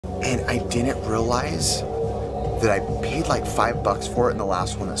And I didn't realize that I paid like $5 for it, and the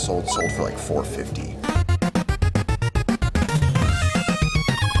last one that sold for like $4.50.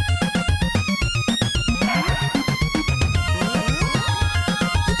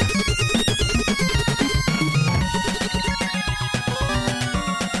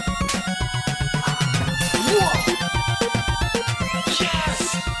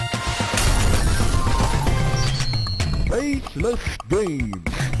 Games.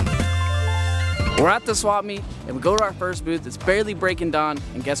 We're at the swap meet, and we go to our first booth. It's barely breaking dawn,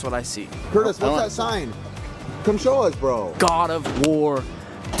 and guess what I see? Curtis, what's that sign? Come show us, bro. God of War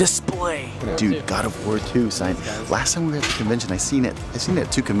display. Dude, God of War 2 sign. Last time we were at the convention, I seen it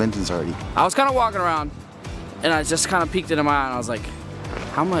at 2 conventions already. I was kind of walking around, and I just kind of peeked into my eye, and I was like,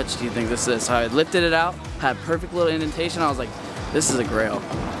 how much do you think this is? So I lifted it out, had perfect little indentation. I was like, this is a grail.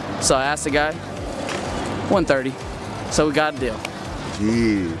 So I asked the guy, $130. So we got a deal.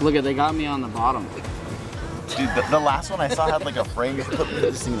 Jeez. Look at, they got me on the bottom. Dude, the last one I saw had like a frame. You put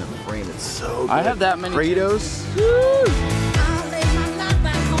this thing in the frame. It's so good. I have that many. Cerritos.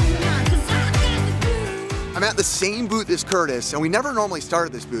 I'm at the same booth as Curtis, and we never normally start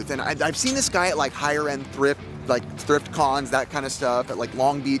at this booth. And I've seen this guy at like higher end thrift cons, that kind of stuff, at like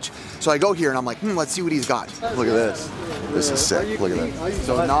Long Beach. So I go here and I'm like, let's see what he's got. Look at this. This is sick. Look at that.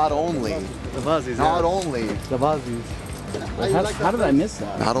 So not only How did I miss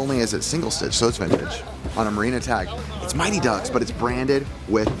that? Not only is it single stitch, so it's vintage, on a marina tag, it's Mighty Ducks, but it's branded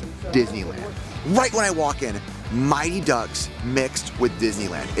with Disneyland. Right when I walk in, Mighty Ducks mixed with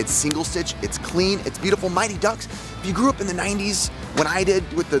Disneyland. It's single stitch, it's clean, it's beautiful. Mighty Ducks, if you grew up in the 90s, when I did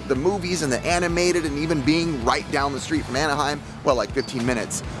with the movies and the animated and even being right down the street from Anaheim, well, like 15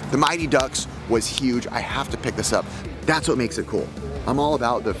 minutes, the Mighty Ducks was huge. I have to pick this up. That's what makes it cool. I'm all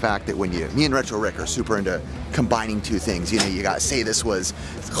about the fact that when me and Retro Rick are super into combining two things. You know, you got, say this was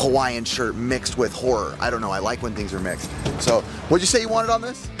Hawaiian shirt mixed with horror. I don't know, I like when things are mixed. So, what'd you say you wanted on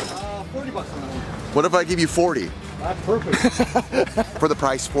this? 40 bucks on that one. What if I give you 40? That's perfect. For the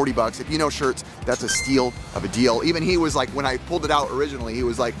price, 40 bucks. If you know shirts, that's a steal of a deal. Even he was like, when I pulled it out originally, he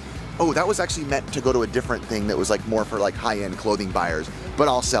was like, oh, that was actually meant to go to a different thing that was like more for like high-end clothing buyers, but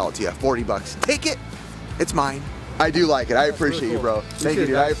I'll sell it to you, 40 bucks. Take it, it's mine. I do like it. I appreciate you, bro. Thank you,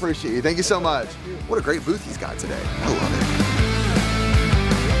 dude. I appreciate you. Thank you so much. What a great booth he's got today. I love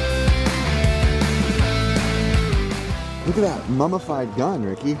it. Look at that mummified gun,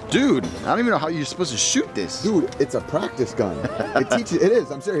 Ricky. Dude, I don't even know how you're supposed to shoot this. Dude, it's a practice gun. It is,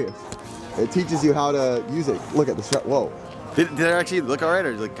 I'm serious. It teaches you how to use it. Look at the shot. Whoa. Did it actually look all right,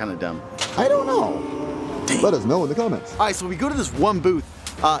 or look kind of dumb? I don't know. Dang. Let us know in the comments. All right, so we go to this one booth.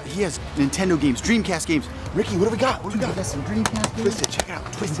 He has Nintendo games, Dreamcast games. Ricky, what do we got? What do we got? We got some Dreamcast games. Twist it, check it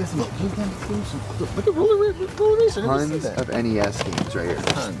out. Twist it. Look. Look at Roller Racer. Tons of NES games right here.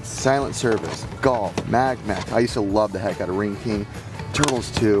 Tons. Silent Service, Golf, Mag Max. I used to love the heck out of Ring King,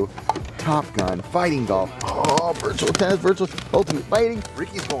 Turtles 2, Top Gun, Fighting Golf. Oh, Virtual Tennis, Virtual Ultimate Fighting.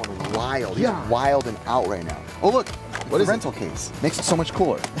 Ricky's going wild. He's wild and out right now. Oh, look. What is rental case? Makes it so much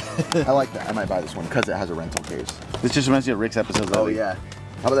cooler. I like that. I might buy this one because it has a rental case. This just reminds me of Rick's episodes. Oh, yeah.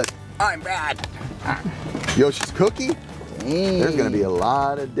 How about this? I'm bad. Yoshi's Cookie? Dang. There's gonna be a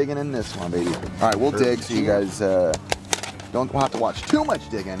lot of digging in this one, baby. All right, we'll dig so you guys don't have to watch too much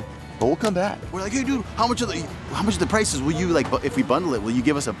digging, but well come back. We're like, hey, dude, how much of the prices will you, like, if we bundle it, will you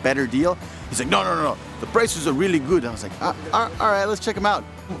give us a better deal? He's like, no. The prices are really good. I was like, all right, let's check them out.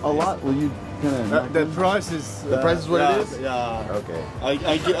 A lot? Will you kind of? The price is. The price is what it is? Yeah. Okay.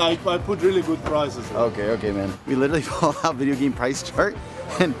 I put really good prices. Okay, man. We literally pulled out video game price chart,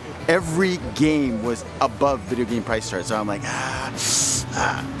 and every game was above video game price chart. So I'm like,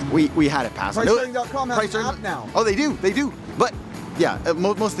 we had it passed. PriceCharting.com has an app now. Oh, they do. But yeah,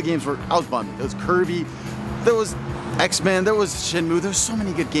 most of the games were. I was bummed. It was Kirby, there was X-Men, there was Shenmue. There's so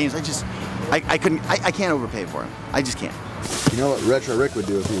many good games. I can't overpay for them. I just can't. You know what Retro Rick would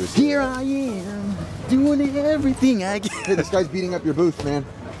do if he was here? I am doing everything I can. Hey, this guy's beating up your booth, man.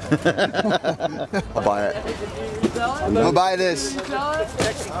 I'll buy it. I'll buy this.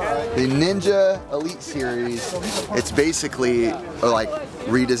 The Ninja Elite series. It's basically like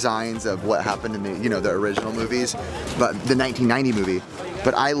redesigns of what happened in the original movies, but the 1990 movie.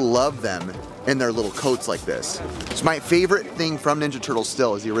 But I love them in their little coats like this. It's my favorite thing from Ninja Turtles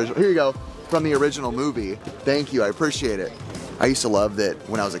still is the original. Here you go. From the original movie. Thank you, I appreciate it. I used to love that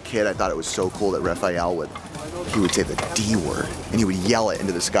when I was a kid. I thought it was so cool that Raphael would say the D word and he would yell it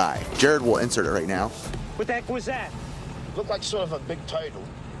into the sky. Jared will insert it right now. What the heck was that? Looked like sort of a big turtle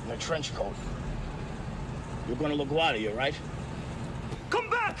in a trench coat. You're gonna look out of here, right? Come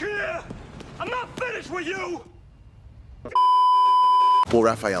back here! I'm not finished with you! Well,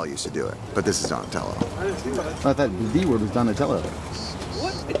 Raphael used to do it, but this is Donatello. I thought the D word was Donatello.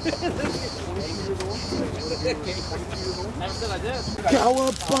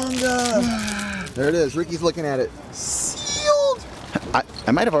 Cowabunga! There it is. Ricky's looking at it. Sealed! I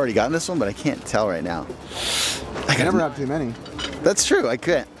might have already gotten this one, but I can't tell right now. I never have too many. That's true. I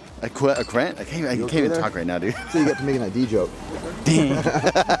can't. I can't even talk right now, dude. So you get to making that D joke. Dang.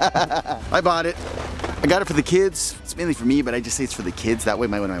 I bought it. I got it for the kids. It's mainly for me, but I just say it's for the kids. That way,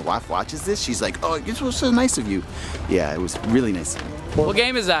 when my wife watches this, she's like, "Oh, this was so nice of you." Yeah, it was really nice of you. What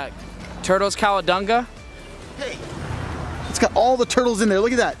game is that? Turtles Cowabunga? Hey, it's got all the turtles in there.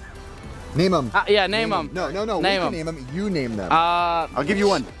 Look at that. Name them. Yeah, name them. No. Name we can them. name them. You name them. I'll give you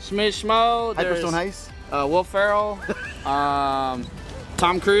one. Schmish Schmo. Hyperstone Heist. Will Ferrell. Tom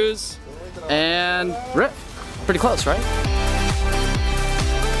Cruise. And Rip. Pretty close, right?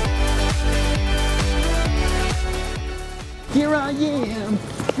 Here I am.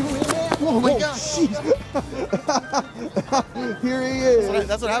 Oh my gosh. Here he is.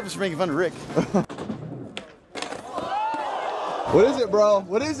 That's what happens for making fun of Rick. What is it, bro?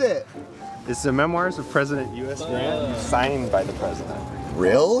 What is it? It's the memoirs of President U.S. Grant, signed by the president.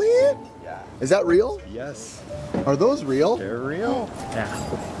 Really? Yeah. Is that real? Yes. Are those real? They're real. Yeah.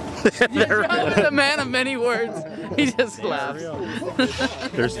 The man of many words. He just laughs.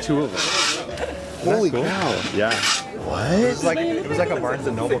 There's 2 of them. Holy Cool. cow. Yeah. What? It was like a Barnes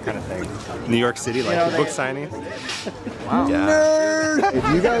and Noble kind of thing. New York City, like the book signing. Wow. Yeah. Nerd!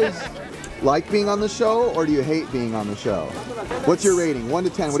 Do you guys like being on the show or do you hate being on the show? What's your rating? 1 to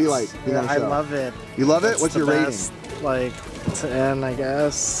 10, what do you like being on the I show? love it. You love it? It's What's the your best, Like 10, I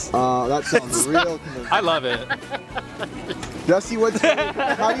guess. That sounds real convincing. I love it. Dusty, what's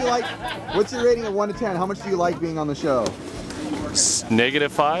your rating of 1 to 10? How much do you like being on the show?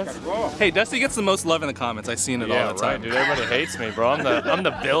 -5. Hey, Dusty gets the most love in the comments. I've seen it Yeah, all the time. right, dude. Everybody hates me, bro. I'm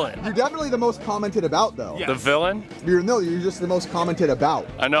the villain. You're definitely the most commented about, though. Yeah. The villain? You're just the most commented about.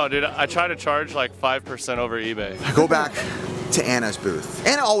 I know, dude. I try to charge like 5% over eBay. Go back to Anna's booth.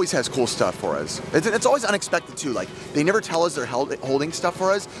 Anna always has cool stuff for us. It's always unexpected too. Like they never tell us they're holding stuff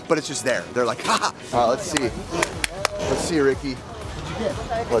for us, but it's just there. They're like, haha. All right, let's see. Let's see, Ricky.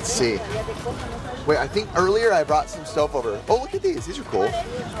 Let's see. Wait, I think earlier I brought some stuff over. Oh, look at these. These are cool.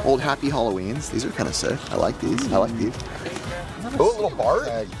 Old Happy Halloweens. These are kind of sick. I like these. Oh, a little Bart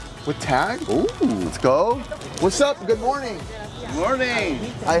with tag. Ooh, let's go. What's up? Good morning. Good morning.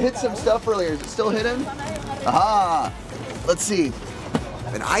 I hit some stuff earlier. Is it still hidden? Aha. Let's see.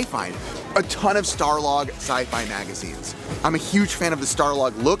 And I find a ton of Starlog sci-fi magazines. I'm a huge fan of the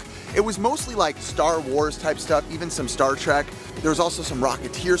Starlog look. It was mostly like Star Wars type stuff, even some Star Trek. There was also some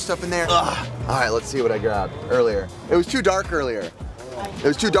Rocketeer stuff in there. Ugh. All right, let's see what I grabbed earlier. It was too dark earlier. It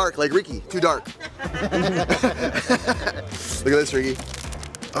was too dark, like Ricky, too dark. Look at this, Ricky.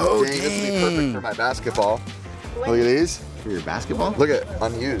 Oh, dang, this would be perfect for my basketball. Look at these. For your basketball? Look at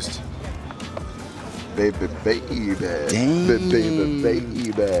unused. Baby. Dang.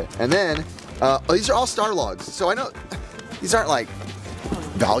 Baby. And then, these are all Starlogs. So I know these aren't like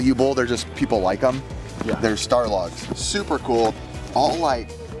valuable, they're just people like them. Yeah. They're Starlogs. Super cool. All like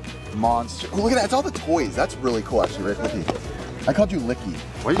monster. Oh, look at that, it's all the toys. That's really cool actually, Rick. Licky. I called you Licky.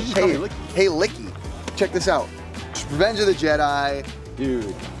 Why did you just call me Licky? Hey, Licky. Check this out. Revenge of the Jedi.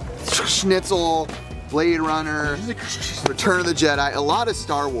 Dude. Schnitzel. Blade Runner, Return of the Jedi, a lot of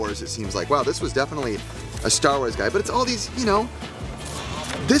Star Wars it seems like. Wow, this was definitely a Star Wars guy, but it's all these, you know,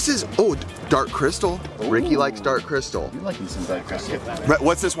 this is, oh, Dark Crystal. Ooh. Ricky likes Dark Crystal. You liking some Dark Crystal. Right,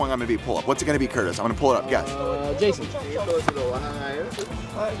 what's this one I'm gonna pull up? What's it gonna be, Curtis? I'm gonna pull it up, guess. Jason.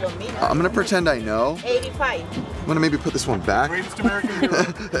 I'm gonna pretend I know. 85. I'm gonna maybe put this one back. Greatest American hero.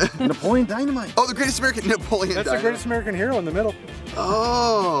 Napoleon Dynamite. Oh, the Greatest American Napoleon That's the Dynamite. greatest American hero in the middle.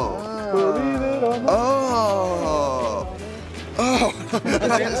 Oh. Oh.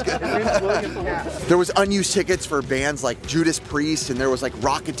 There was unused tickets for bands like Judas Priest, and there was like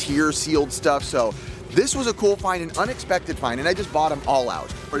Rocketeer sealed stuff. So this was a cool find, an unexpected find, and I just bought them all out.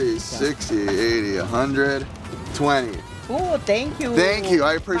 40, 60, 80, 100, 20. Oh, thank you. Thank you,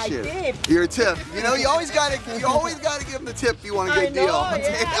 I appreciate My it. tip. Your tip. You know, you always gotta give them the tip if you want a good deal. I'll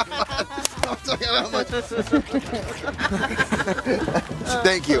tell you that much.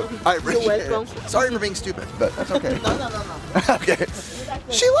 Thank you. I appreciate You're welcome. it. Sorry for being stupid, but that's okay. No. Okay.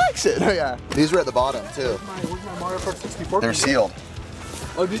 She likes it. Oh yeah. These were at the bottom too. They're sealed.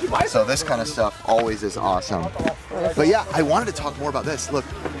 Oh, did you buy So this kind of stuff always is awesome. But yeah, I wanted to talk more about this. Look,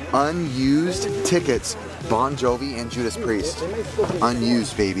 unused tickets Bon Jovi and Judas Priest.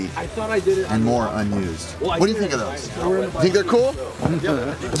 Unused, baby. I thought I did it. And more unused. What do you think of those? Think they're cool?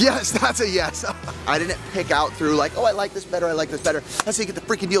 Yes, that's a yes. I didn't pick out through like, oh, I like this better, I like this better. That's how you get the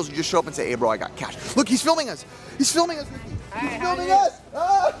freaking deals. You just show up and say, hey, bro, I got cash. Look, he's filming us. He's filming us, Ricky. He's filming us.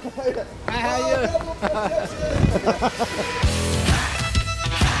 Oh. Hi, how you?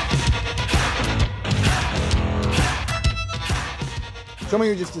 Show me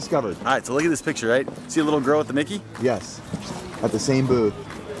what you just discovered. All right, so look at this picture, right? See a little girl with the Mickey? Yes, at the same booth,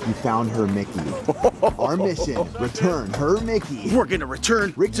 you found her Mickey. Our mission, return her Mickey. We're gonna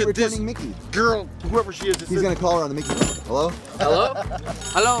return Rick's to returning this Mickey. girl, whoever she is. He's gonna call her on the Mickey. Hello? Hello?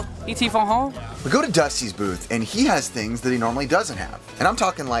 Hello? E.T. from home? We go to Dusty's booth and he has things that he normally doesn't have. And I'm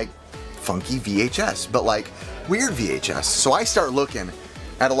talking like funky VHS, but like weird VHS. So I start looking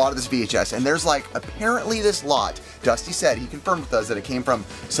at a lot of this VHS and there's like apparently this lot, Dusty said, he confirmed with us that it came from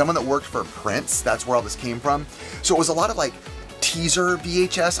someone that worked for Prince. That's where all this came from. So it was a lot of like teaser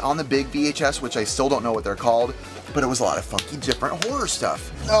VHS on the big VHS, which I still don't know what they're called, but it was a lot of funky different horror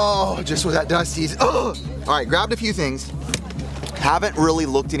stuff. Oh, just was at Dusty's. Oh! All right, grabbed a few things. Haven't really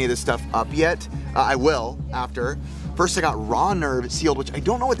looked any of this stuff up yet. I will after. First I got Raw Nerve sealed, which I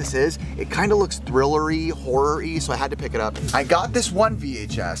don't know what this is. It kind of looks thrillery, horror-y, so I had to pick it up. I got this one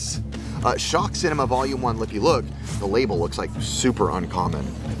VHS, Shock Cinema Volume 1 Lippy Look. The label looks like super uncommon.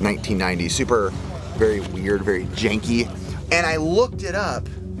 1990, super, very weird, very janky. And I looked it up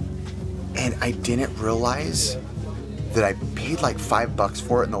and I didn't realize that I paid like $5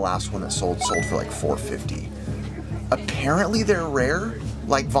 for it and the last one that sold for like $4.50. Apparently they're rare.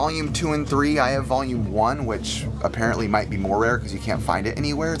 Like volume 2 and 3, I have volume 1, which apparently might be more rare because you can't find it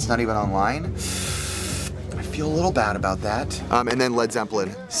anywhere. It's not even online. I feel a little bad about that. And then Led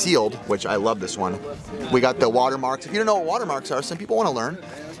Zeppelin sealed, which I love this one. We got the watermarks. If you don't know what watermarks are, some people want to learn.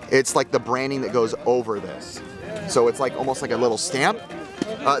 It's like the branding that goes over this. So it's like almost like a little stamp.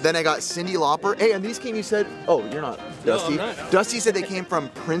 Then I got Cyndi Lauper. Hey, and these came, you said, oh, you're not Dusty. No, I'm not. Dusty said they came from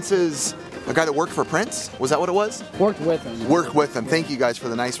Prince's, a guy that worked for Prince? Was that what it was? Worked with him. Worked with them. Thank you guys for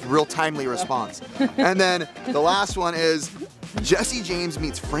the nice, real timely response. And then the last one is Jesse James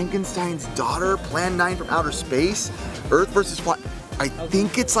meets Frankenstein's daughter, Plan 9 from Outer Space, Earth versus Fly. I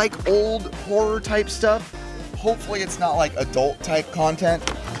think it's like old horror type stuff. Hopefully it's not like adult type content.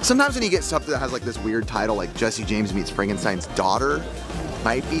 Sometimes when you get stuff that has like this weird title like Jesse James meets Frankenstein's daughter,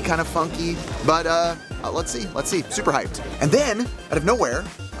 might be kind of funky, but let's see, super hyped. And then, out of nowhere,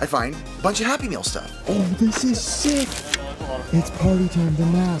 I find a bunch of Happy Meal stuff. Oh, this is sick. It's party time, the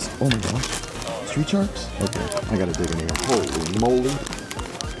mask. Oh my gosh. Street Sharks? Okay, I gotta dig in here. Holy moly.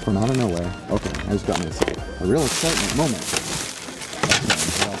 From out of nowhere. Okay, I just got me a real excitement moment.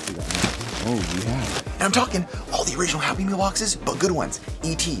 What else we got now? Oh yeah. And I'm talking all the original Happy Meal boxes, but good ones.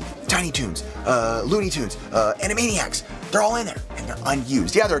 E.T., Tiny Toons, Looney Tunes, Animaniacs. They're all in there, and they're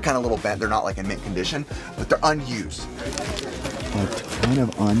unused. Yeah, they're kind of a little bent. They're not like in mint condition, but they're unused. A ton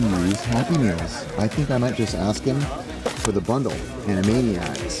of unused Happy Meals. I think I might just ask him for the bundle.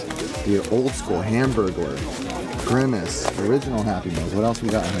 Animaniacs, the old school Hamburglar, Grimace, original Happy Meals. What else we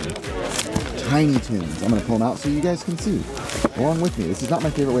got here? Tiny Toons. I'm gonna pull them out so you guys can see along with me. This is not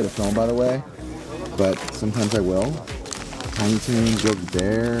my favorite way to film, by the way, but sometimes I will. Tiny Toons, Yogi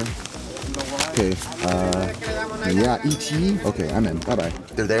Bear. Okay, yeah, E.T. Okay, I'm in, bye-bye.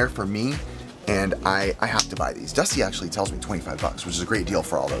 They're there for me, and I have to buy these. Dusty actually tells me $25, which is a great deal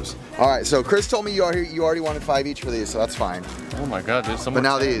for all those. All right, so Chris told me you already wanted 5 each for these, so that's fine. Oh my God, there's so much. But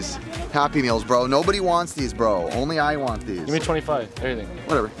now these, Happy Meals, bro. Nobody wants these, bro. Only I want these. Give me 25, everything.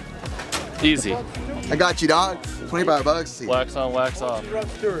 Whatever. Easy. I got you, dog. $25. See. Wax on, wax off.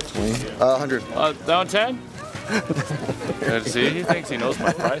 20, 100. Down 10? See, he thinks he knows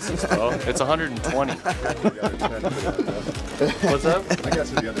my prices, bro. It's 120. What's up? I got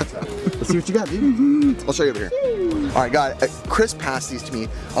you the other time. Let's see what you got, dude. I'll show you over here. All right, got it. Chris passed these to me.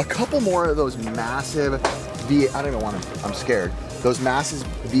 A couple more of those massive I don't even want them. I'm scared. Those massive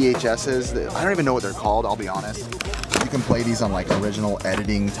VHSs. I don't even know what they're called, I'll be honest. You can play these on like original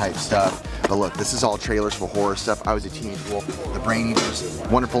editing type stuff. But look, this is all trailers for horror stuff. I was a teenage wolf, The Brain Eaters,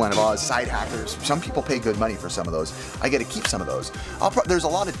 Wonderful Land of Oz, Side Hackers. Some people pay good money for some of those. I get to keep some of those. There's a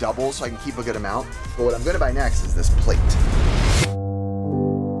lot of doubles, so I can keep a good amount. But what I'm gonna buy next is this plate.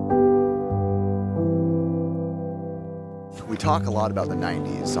 We talk a lot about the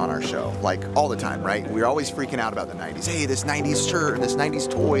 90s on our show, like all the time, right? We're always freaking out about the 90s. Hey, this 90s shirt, this 90s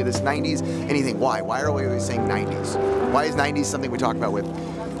toy, this 90s anything. Why? Why are we always saying 90s? Why is 90s something we talk about with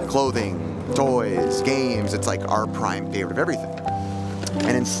clothing, toys, games? It's like our prime favorite of everything.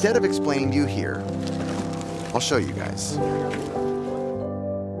 And instead of explaining to you here, I'll show you guys.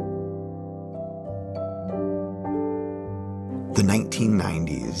 The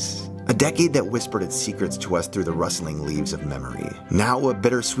 1990s. A decade that whispered its secrets to us through the rustling leaves of memory. Now a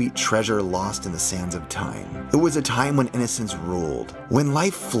bittersweet treasure lost in the sands of time. It was a time when innocence ruled, when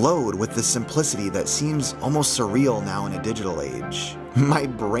life flowed with the simplicity that seems almost surreal now in a digital age. My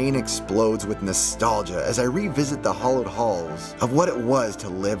brain explodes with nostalgia as I revisit the hollowed halls of what it was to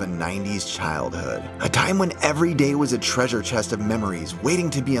live a 90s childhood. A time when every day was a treasure chest of memories waiting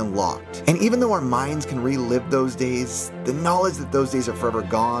to be unlocked. And even though our minds can relive those days, the knowledge that those days are forever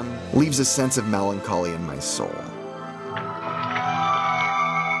gone leaves a sense of melancholy in my soul.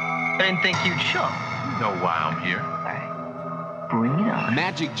 I didn't think you'd show. You know why I'm here. Bring it on.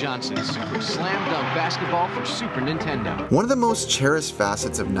 Magic Johnson's Super Slam Dunk Basketball for Super Nintendo. One of the most cherished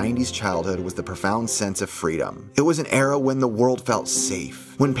facets of 90s childhood was the profound sense of freedom. It was an era when the world felt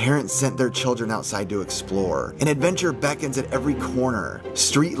safe, when parents sent their children outside to explore, and adventure beckons at every corner.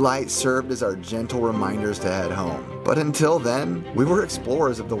 Street lights served as our gentle reminders to head home. But until then, we were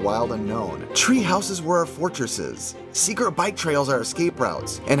explorers of the wild unknown. Tree houses were our fortresses, secret bike trails our escape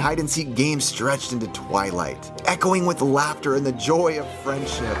routes, and hide-and-seek games stretched into twilight, echoing with laughter and the joy of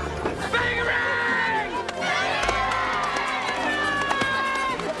friendship.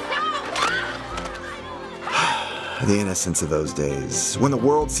 The innocence of those days, when the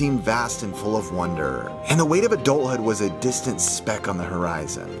world seemed vast and full of wonder, and the weight of adulthood was a distant speck on the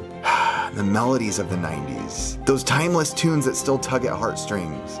horizon. The melodies of the 90s, those timeless tunes that still tug at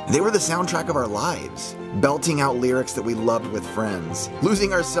heartstrings. They were the soundtrack of our lives, belting out lyrics that we loved with friends,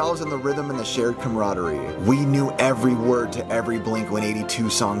 losing ourselves in the rhythm and the shared camaraderie. We knew every word to every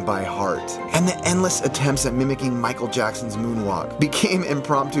Blink-182 song by heart, and the endless attempts at mimicking Michael Jackson's Moonwalk became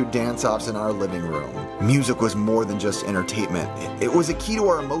impromptu dance-offs in our living room. Music was more than just entertainment. It was a key to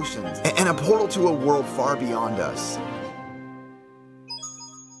our emotions, and a portal to a world far beyond us.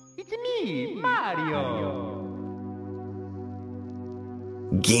 It's me, Mario.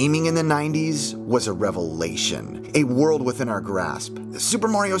 Gaming in the 90s was a revelation, a world within our grasp. Super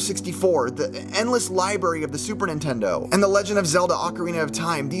Mario 64, the endless library of the Super Nintendo, and The Legend of Zelda Ocarina of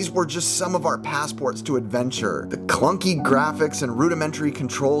Time, these were just some of our passports to adventure. The clunky graphics and rudimentary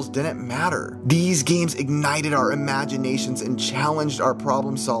controls didn't matter. These games ignited our imaginations and challenged our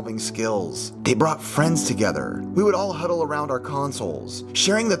problem-solving skills. They brought friends together. We would all huddle around our consoles,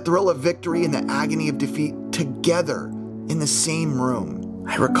 sharing the thrill of victory and the agony of defeat together in the same room.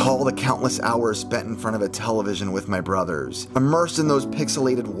 I recall the countless hours spent in front of a television with my brothers, immersed in those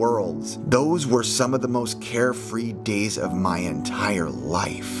pixelated worlds. Those were some of the most carefree days of my entire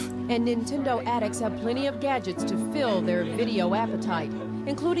life. And Nintendo addicts have plenty of gadgets to fill their video appetite,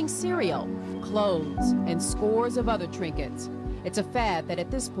 including cereal, clothes, and scores of other trinkets. It's a fad that at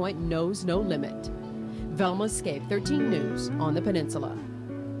this point knows no limit. Velma Escape 13 News on the Peninsula.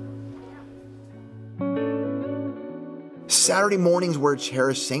 Saturday mornings were a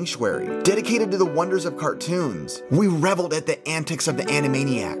cherished sanctuary, dedicated to the wonders of cartoons. We reveled at the antics of the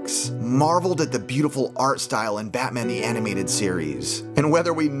Animaniacs, marveled at the beautiful art style in Batman the Animated Series. And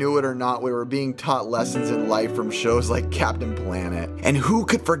whether we knew it or not, we were being taught lessons in life from shows like Captain Planet. And who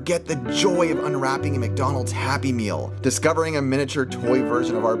could forget the joy of unwrapping a McDonald's Happy Meal, discovering a miniature toy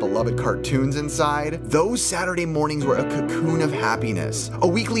version of our beloved cartoons inside? Those Saturday mornings were a cocoon of happiness, a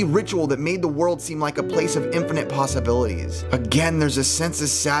weekly ritual that made the world seem like a place of infinite possibilities. Again, there's a sense of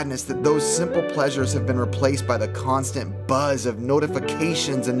sadness that those simple pleasures have been replaced by the constant buzz of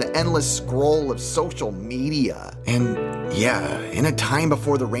notifications and the endless scroll of social media. And yeah, in a time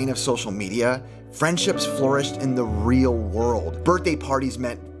before the reign of social media, friendships flourished in the real world. Birthday parties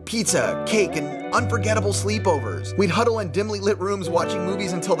meant pizza, cake, and unforgettable sleepovers. We'd huddle in dimly lit rooms watching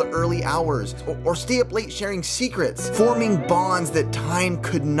movies until the early hours, or stay up late sharing secrets, forming bonds that time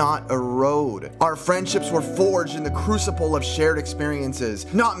could not erode. Our friendships were forged in the crucible of shared experiences,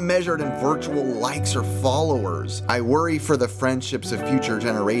 not measured in virtual likes or followers. I worry for the friendships of future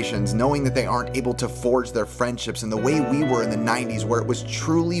generations, knowing that they aren't able to forge their friendships in the way we were in the 90s, where it was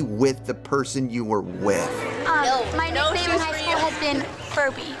truly with the person you were with. My nickname in high school has been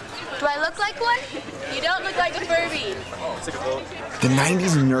Furby. Do I look like one? You don't look like a Furby. The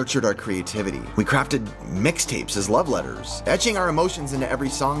 90s nurtured our creativity. We crafted mixtapes as love letters, etching our emotions into every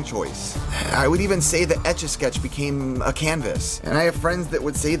song choice. I would even say that Etch-a-Sketch became a canvas. And I have friends that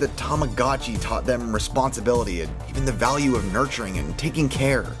would say that Tamagotchi taught them responsibility and even the value of nurturing and taking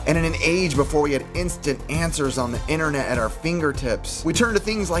care. And in an age before we had instant answers on the internet at our fingertips, we turned to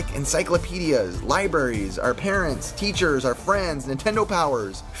things like encyclopedias, libraries, our parents, teachers, our friends, Nintendo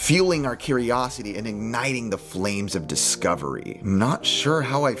powers, fueling our curiosity and igniting the flames of discovery. Not not sure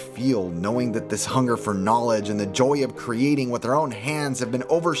how I feel knowing that this hunger for knowledge and the joy of creating with our own hands have been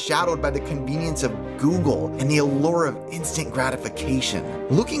overshadowed by the convenience of Google and the allure of instant gratification.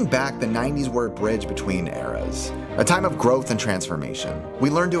 Looking back, the 90s were a bridge between eras, a time of growth and transformation. We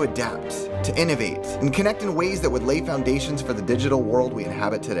learned to adapt, to innovate, and connect in ways that would lay foundations for the digital world we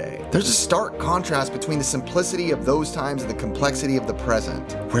inhabit today. There's a stark contrast between the simplicity of those times and the complexity of the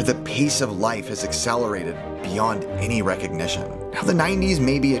present, where the pace of life has accelerated beyond any recognition. Now, the 90s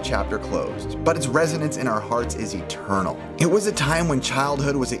may be a chapter closed, but its resonance in our hearts is eternal. It was a time when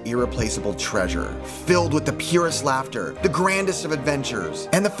childhood was an irreplaceable treasure, filled with the purest laughter, the grandest of adventures,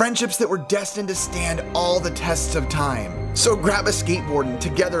 and the friendships that were destined to stand all the tests of time. So grab a skateboard and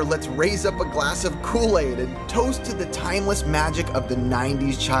together let's raise up a glass of Kool-Aid and toast to the timeless magic of the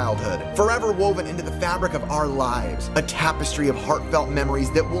 90s childhood, forever woven into the fabric of our lives, a tapestry of heartfelt memories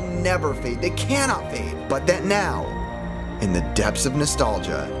that will never fade, they cannot fade, but that now, in the depths of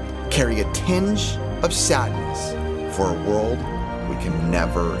nostalgia, carry a tinge of sadness for a world we can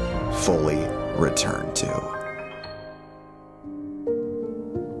never fully return to.